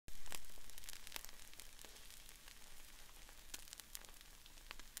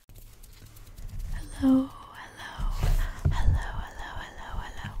Hello, hello, hello, hello, hello,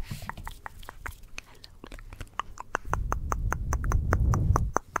 hello.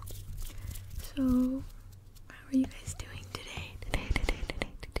 So, how are you guys doing today?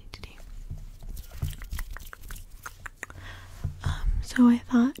 So I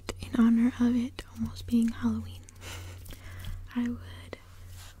thought in honor of it almost being Halloween, I would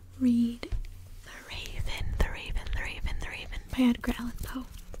read The Raven by Edgar Allan Poe.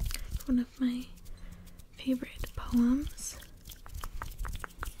 It's one of my favorite poems.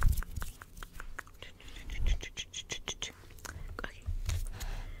 Okay.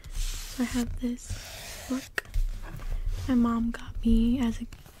 So I have this book my mom got me as a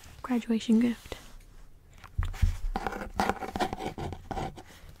graduation gift. Very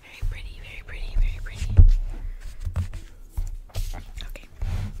pretty, very pretty, very pretty. Okay.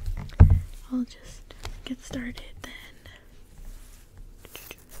 I'll just get started then.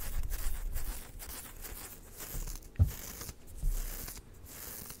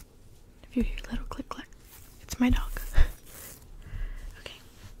 If you hear a little click click, it's my dog. Okay.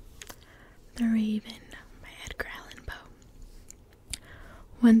 The Raven by Edgar Allan Poe.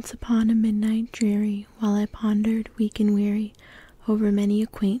 Once upon a midnight dreary, while I pondered, weak and weary, over many a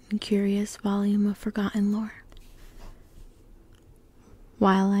quaint and curious volume of forgotten lore.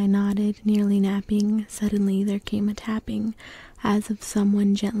 While I nodded, nearly napping, suddenly there came a tapping, as of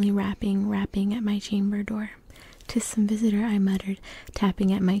someone gently rapping at my chamber door. "'Tis some visitor," I muttered,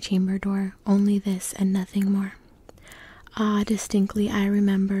 tapping at my chamber door, "only this and nothing more." Ah, distinctly I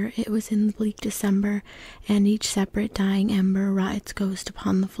remember, it was in the bleak December, and each separate dying ember wrought its ghost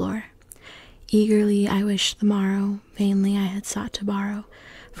upon the floor. Eagerly I wished the morrow, vainly I had sought to borrow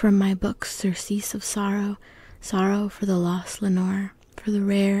from my books surcease of sorrow, sorrow for the lost Lenore, for the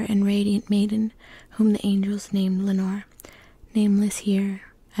rare and radiant maiden whom the angels named Lenore, nameless here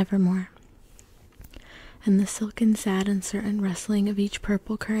evermore. And the silken, sad, uncertain rustling of each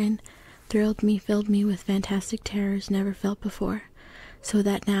purple curtain thrilled me, filled me with fantastic terrors never felt before, so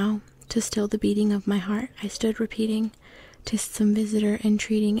that now, to still the beating of my heart, I stood repeating, "'Tis some visitor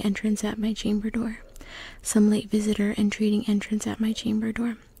entreating entrance at my chamber door, some late visitor entreating entrance at my chamber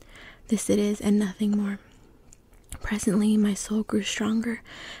door. This it is, and nothing more." Presently my soul grew stronger,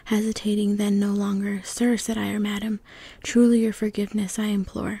 hesitating then no longer. "Sir," said I, "or madam, truly your forgiveness I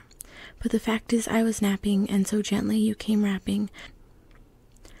implore. But the fact is I was napping, and so gently you came rapping,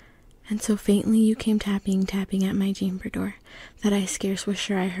 and so faintly you came tapping at my chamber door, that I scarce was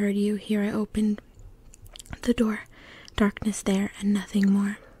sure I heard you. Here I opened the door, darkness there, and nothing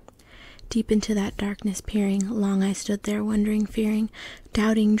more. Deep into that darkness peering, long I stood there, wondering, fearing,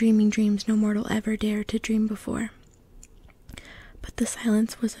 doubting, dreaming dreams no mortal ever dared to dream before. But the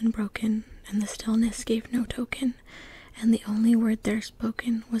silence was unbroken, and the stillness gave no token, and the only word there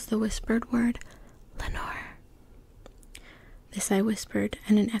spoken was the whispered word, "Lenore." This I whispered,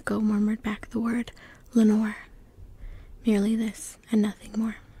 and an echo murmured back the word, "Lenore." Merely this, and nothing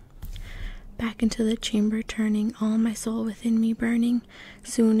more. Back into the chamber turning, all my soul within me burning,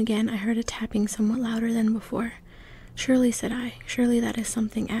 soon again I heard a tapping somewhat louder than before. "Surely," said I, "surely that is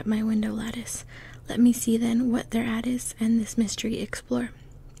something at my window lattice. Let me see then what thereat is, and this mystery explore.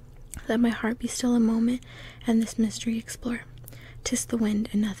 Let my heart be still a moment, and this mystery explore. 'Tis the wind,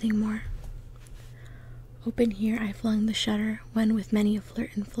 and nothing more." Open here I flung the shutter, when with many a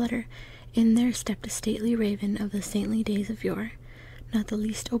flirt and flutter, in there stepped a stately raven of the saintly days of yore. Not the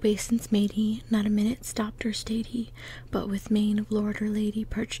least obeisance made he, not a minute stopped or stayed he, but with mane of lord or lady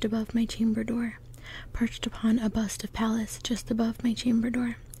perched above my chamber door, perched upon a bust of Pallas just above my chamber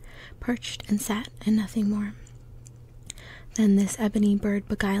door, perched and sat, and nothing more. Then this ebony bird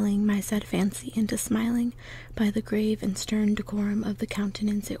beguiling my sad fancy into smiling, by the grave and stern decorum of the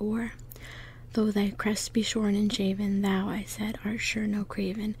countenance it wore. "Though thy crest be shorn and shaven, thou," I said, "art sure no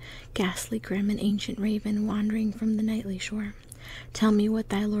craven, ghastly, grim, and ancient raven, wandering from the nightly shore. Tell me what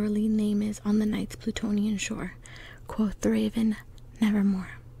thy lordly name is on the night's Plutonian shore." Quoth the raven,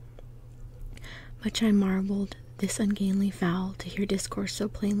 "Nevermore." Much I marveled this ungainly fowl, to hear discourse so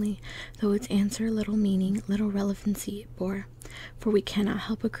plainly, though its answer little meaning, little relevancy it bore. For we cannot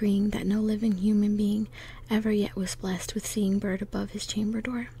help agreeing that no living human being ever yet was blessed with seeing bird above his chamber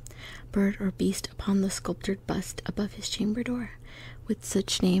door, bird or beast upon the sculptured bust above his chamber door, with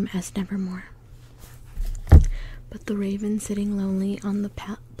such name as Nevermore. But the raven, sitting lonely on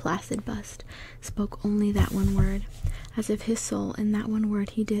the placid bust, spoke only that one word, as if his soul in that one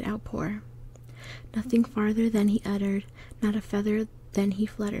word he did outpour. Nothing farther than he uttered, not a feather then he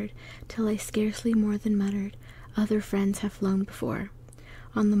fluttered, till I scarcely more than muttered, "Other friends have flown before.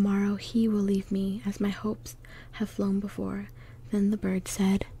 On the morrow he will leave me, as my hopes have flown before." Then the bird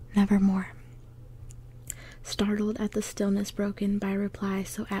said, "Nevermore." startled at the stillness broken by reply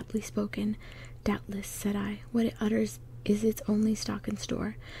so aptly spoken. Doubtless, said I, what it utters is its only stock and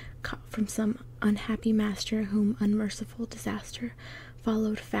store, caught from some unhappy master whom unmerciful disaster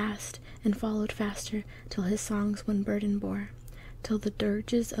followed fast and followed faster, till his songs one burden bore, till the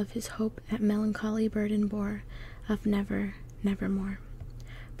dirges of his hope that melancholy burden bore, of never, nevermore.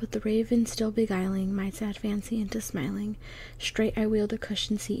 But the raven still beguiling my sad fancy into smiling, straight I wheeled a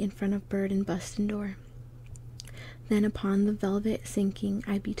cushioned seat in front of bird and bust and door. Then upon the velvet sinking,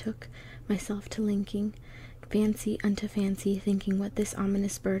 I betook myself to linking fancy unto fancy, thinking what this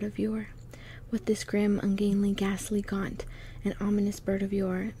ominous bird of yore, what this grim, ungainly, ghastly, gaunt, and ominous bird of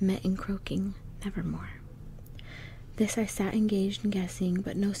yore met in croaking nevermore. This I sat engaged in guessing,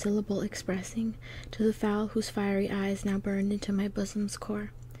 but no syllable expressing, to the fowl whose fiery eyes now burned into my bosom's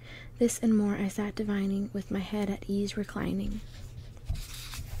core. This and more I sat divining, with my head at ease reclining.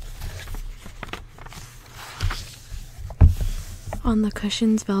 On the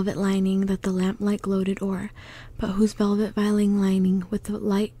cushion's velvet lining that the lamplight gloated o'er, but whose velvet veiling lining with the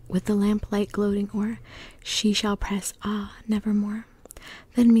lamplight gloating o'er, she shall press, ah, nevermore.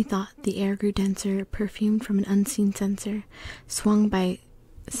 Then methought the air grew denser, perfumed from an unseen censer, swung by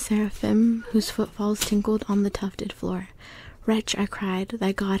seraphim whose footfalls tinkled on the tufted floor. Wretch, I cried,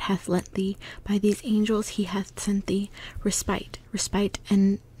 thy God hath lent thee, by these angels he hath sent thee, respite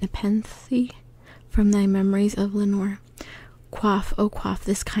and nepenthe from thy memories of Lenore. Quaff, oh quaff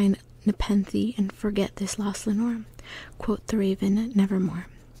this kind nepenthe, and forget this lost Lenore. Quoth the raven, nevermore.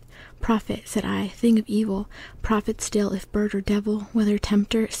 Prophet, said I, thing of evil, prophet still, if bird or devil, whether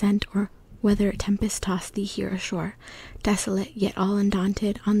tempter sent or whether tempest tossed thee here ashore, desolate, yet all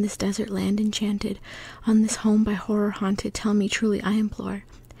undaunted, on this desert land enchanted, on this home by horror haunted, tell me truly, I implore.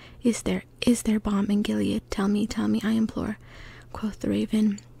 Is there balm in Gilead? Tell me, I implore. Quoth the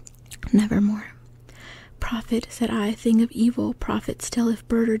raven, nevermore. Prophet, said I, thing of evil, prophet still, if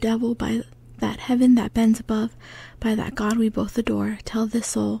bird or devil, by that heaven that bends above, by that God we both adore, tell this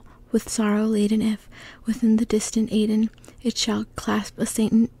soul, with sorrow laden, if, within the distant Aden, it shall clasp a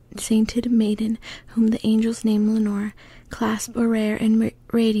sainted maiden, whom the angels name Lenore, clasp a rare and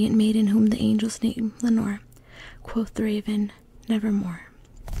radiant maiden, whom the angels name Lenore. Quoth the raven, nevermore.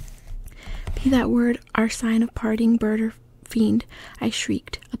 Be that word our sign of parting, bird or fiend, I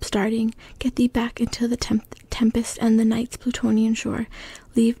shrieked, upstarting, get thee back into the tempest and the night's Plutonian shore.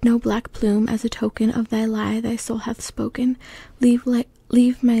 Leave no black plume as a token of thy lie thy soul hath spoken. Leave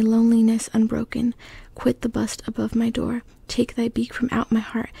my loneliness unbroken. Quit the bust above my door. Take thy beak from out my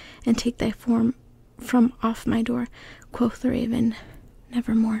heart, and take thy form from off my door. Quoth the raven,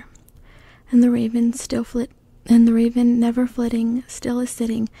 nevermore. And the raven never flitting, still is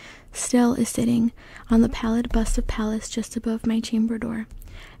sitting on the pallid bust of Pallas just above my chamber door,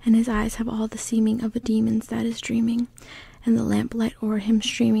 and his eyes have all the seeming of a demon's that is dreaming, and the lamplight o'er him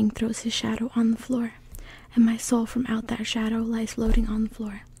streaming throws his shadow on the floor, and my soul from out that shadow lies floating on the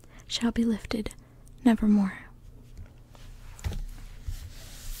floor, shall be lifted nevermore.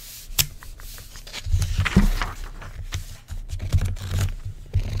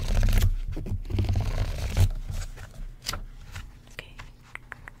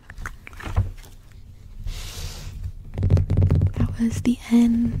 Was the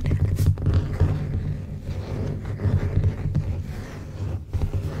end.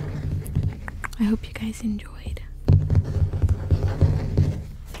 I hope you guys enjoyed.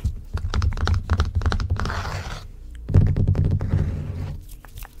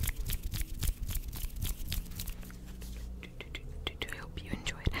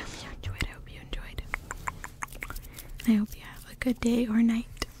 I hope you have a good day or night.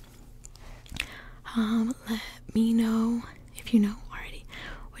 Let me know, if you know already,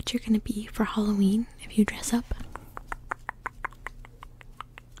 what you're gonna be for Halloween if you dress up.